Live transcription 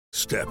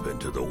Step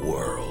into the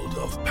world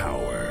of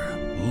power,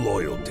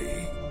 loyalty,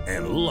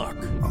 and luck.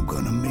 I'm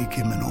gonna make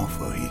him an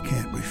offer he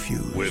can't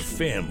refuse. With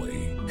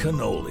family,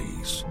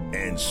 cannolis,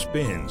 and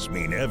spins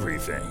mean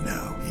everything.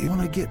 Now, you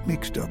wanna get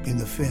mixed up in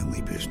the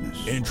family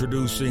business.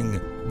 Introducing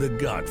The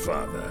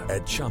Godfather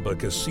at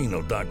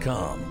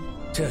ChumbaCasino.com.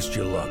 Test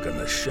your luck in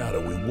the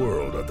shadowy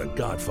world of The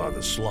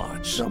Godfather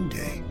slot.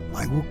 Someday,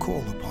 I will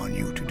call upon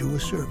you to do a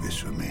service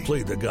for me.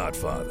 Play The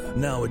Godfather,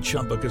 now at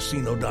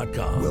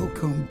ChumbaCasino.com.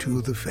 Welcome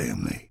to the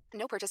family.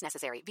 No purchase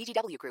necessary.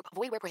 VGW Group.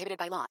 Void where prohibited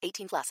by law.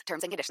 18+.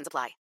 Terms and conditions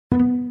apply.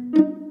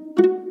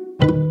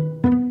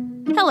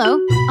 Hello,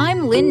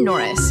 I'm Lynn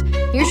Norris.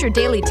 Here's your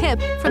daily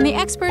tip from the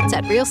experts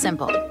at Real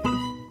Simple.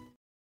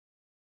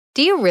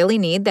 Do you really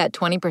need that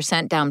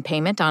 20% down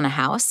payment on a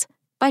house?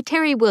 By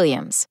Terry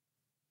Williams.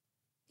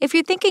 If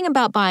you're thinking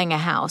about buying a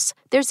house,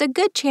 there's a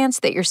good chance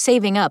that you're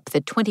saving up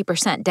the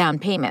 20% down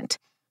payment.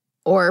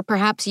 Or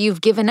perhaps you've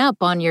given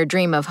up on your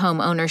dream of home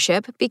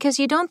ownership because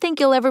you don't think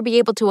you'll ever be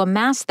able to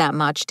amass that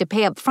much to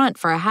pay up front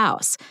for a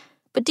house.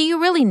 But do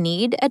you really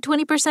need a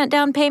 20%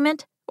 down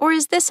payment? Or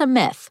is this a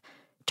myth?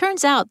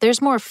 Turns out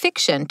there's more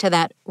fiction to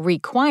that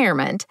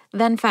requirement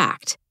than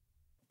fact.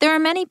 There are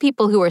many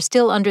people who are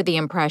still under the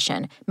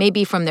impression,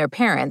 maybe from their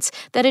parents,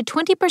 that a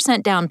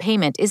 20% down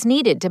payment is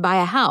needed to buy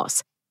a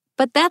house.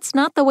 But that's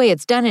not the way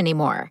it's done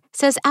anymore,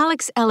 says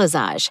Alex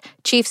Elizage,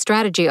 Chief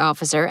Strategy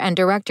Officer and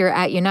Director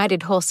at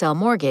United Wholesale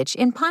Mortgage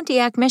in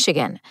Pontiac,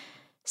 Michigan.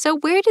 So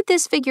where did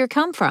this figure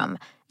come from,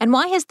 and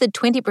why has the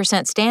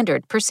 20%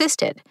 standard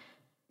persisted?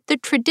 The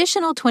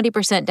traditional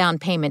 20% down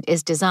payment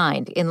is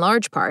designed, in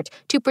large part,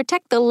 to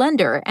protect the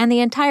lender and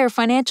the entire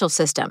financial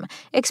system,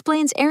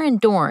 explains Aaron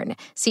Dorn,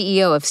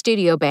 CEO of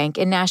Studio Bank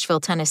in Nashville,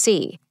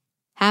 Tennessee.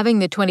 Having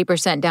the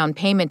 20% down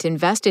payment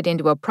invested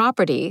into a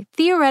property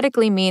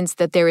theoretically means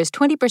that there is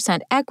 20%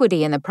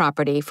 equity in the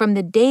property from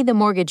the day the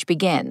mortgage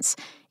begins.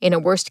 In a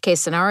worst-case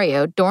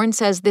scenario, Dorn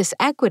says this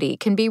equity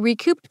can be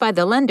recouped by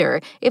the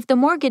lender if the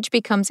mortgage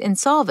becomes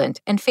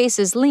insolvent and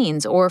faces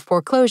liens or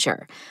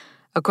foreclosure.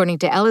 According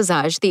to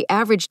Elizage, the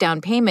average down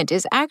payment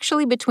is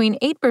actually between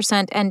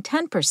 8% and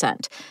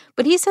 10%,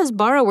 but he says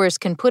borrowers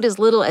can put as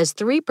little as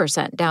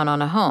 3% down on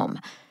a home.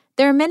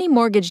 There are many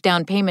mortgage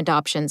down payment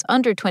options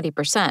under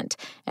 20%,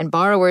 and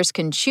borrowers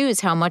can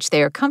choose how much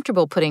they are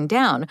comfortable putting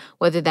down,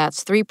 whether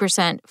that's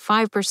 3%,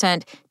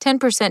 5%,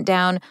 10%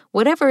 down,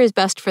 whatever is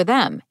best for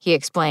them, he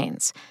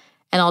explains.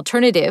 An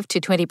alternative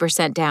to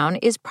 20% down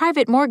is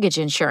private mortgage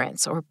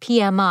insurance, or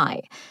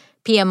PMI.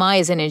 PMI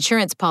is an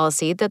insurance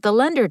policy that the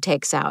lender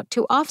takes out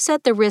to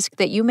offset the risk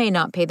that you may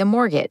not pay the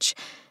mortgage.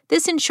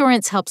 This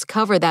insurance helps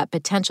cover that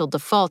potential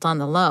default on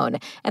the loan,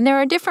 and there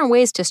are different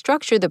ways to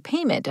structure the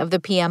payment of the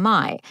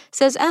PMI,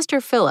 says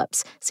Esther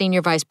Phillips,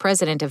 Senior Vice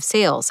President of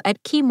Sales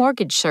at Key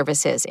Mortgage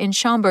Services in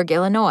Schaumburg,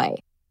 Illinois.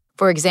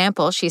 For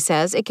example, she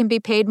says it can be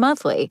paid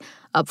monthly,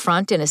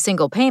 upfront in a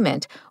single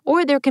payment,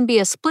 or there can be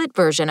a split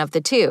version of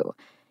the two.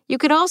 You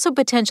could also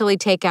potentially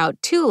take out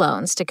two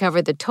loans to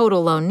cover the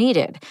total loan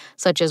needed,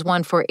 such as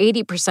one for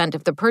 80%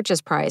 of the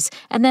purchase price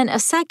and then a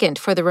second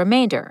for the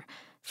remainder.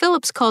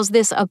 Phillips calls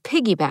this a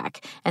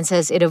piggyback and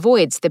says it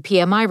avoids the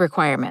PMI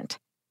requirement.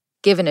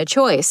 Given a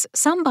choice,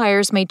 some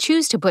buyers may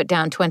choose to put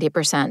down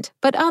 20%,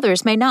 but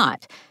others may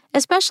not.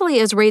 Especially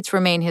as rates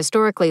remain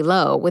historically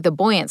low with a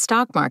buoyant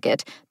stock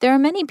market, there are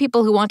many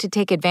people who want to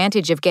take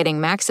advantage of getting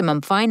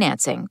maximum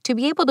financing to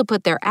be able to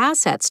put their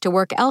assets to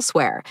work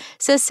elsewhere,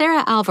 says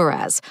Sarah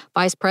Alvarez,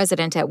 Vice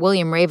President at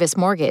William Ravis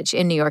Mortgage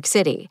in New York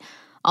City.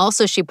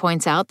 Also, she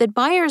points out that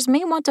buyers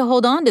may want to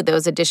hold on to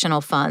those additional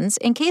funds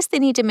in case they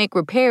need to make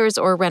repairs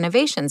or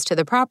renovations to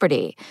the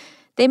property.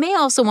 They may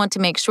also want to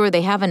make sure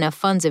they have enough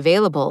funds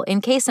available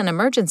in case an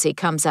emergency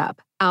comes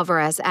up,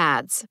 Alvarez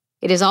adds.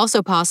 It is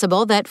also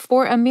possible that,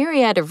 for a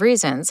myriad of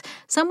reasons,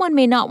 someone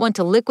may not want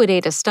to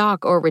liquidate a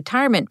stock or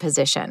retirement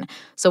position,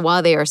 so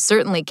while they are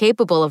certainly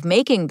capable of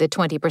making the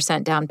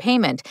 20% down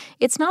payment,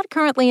 it's not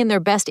currently in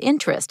their best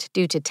interest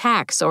due to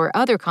tax or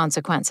other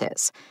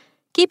consequences.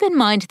 Keep in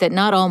mind that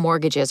not all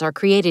mortgages are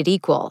created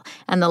equal,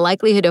 and the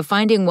likelihood of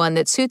finding one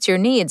that suits your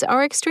needs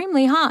are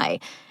extremely high.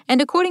 And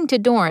according to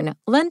Dorn,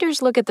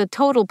 lenders look at the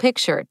total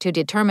picture to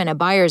determine a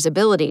buyer's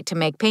ability to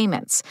make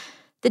payments.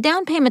 The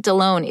down payment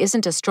alone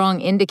isn't a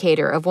strong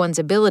indicator of one's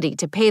ability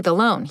to pay the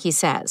loan, he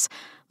says.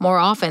 More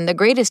often, the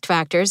greatest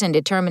factors in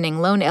determining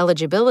loan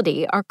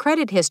eligibility are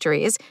credit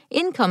histories,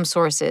 income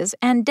sources,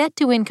 and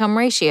debt-to-income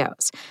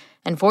ratios.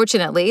 And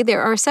fortunately,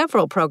 there are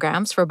several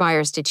programs for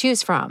buyers to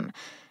choose from.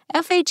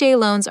 FHA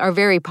loans are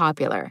very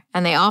popular,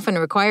 and they often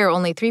require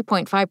only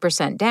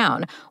 3.5%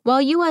 down,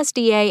 while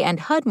USDA and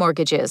HUD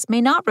mortgages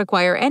may not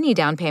require any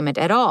down payment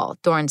at all,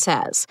 Dorn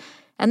says.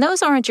 And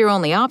those aren't your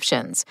only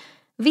options.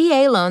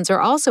 VA loans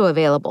are also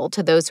available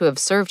to those who have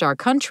served our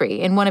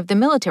country in one of the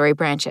military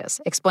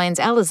branches, explains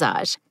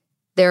Elizage.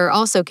 There are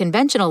also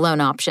conventional loan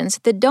options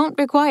that don't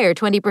require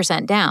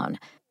 20% down.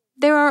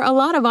 There are a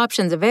lot of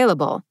options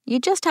available. You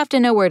just have to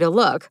know where to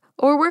look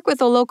or work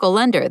with a local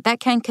lender that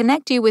can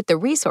connect you with the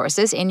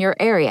resources in your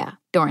area,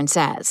 Dorn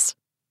says.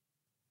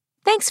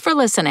 Thanks for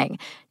listening.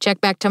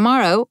 Check back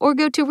tomorrow or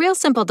go to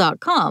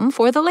realsimple.com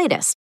for the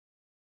latest.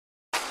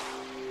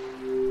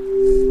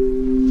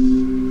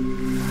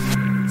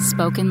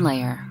 Spoken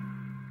Layer.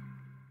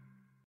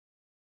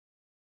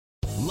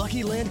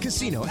 Lucky Land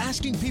Casino,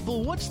 asking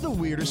people, what's the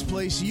weirdest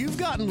place you've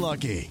gotten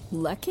lucky?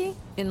 Lucky?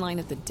 In line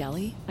at the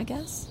deli, I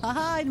guess?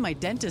 Aha, in my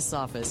dentist's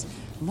office.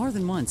 More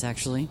than once,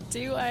 actually.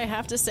 Do I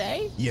have to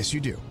say? Yes,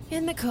 you do.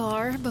 In the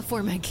car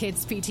before my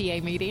kids'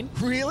 PTA meeting.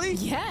 Really?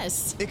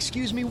 Yes.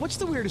 Excuse me, what's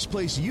the weirdest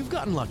place you've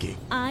gotten lucky?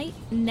 I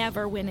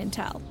never win and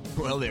tell.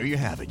 Well, there you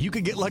have it. You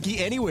can get lucky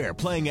anywhere,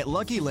 playing at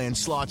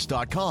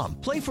LuckyLandSlots.com.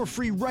 Play for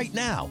free right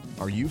now.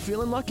 Are you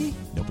feeling lucky?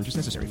 No purchase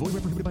necessary. Void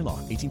where prohibited by law.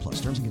 18+.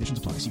 Terms and conditions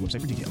apply. See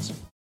website for details.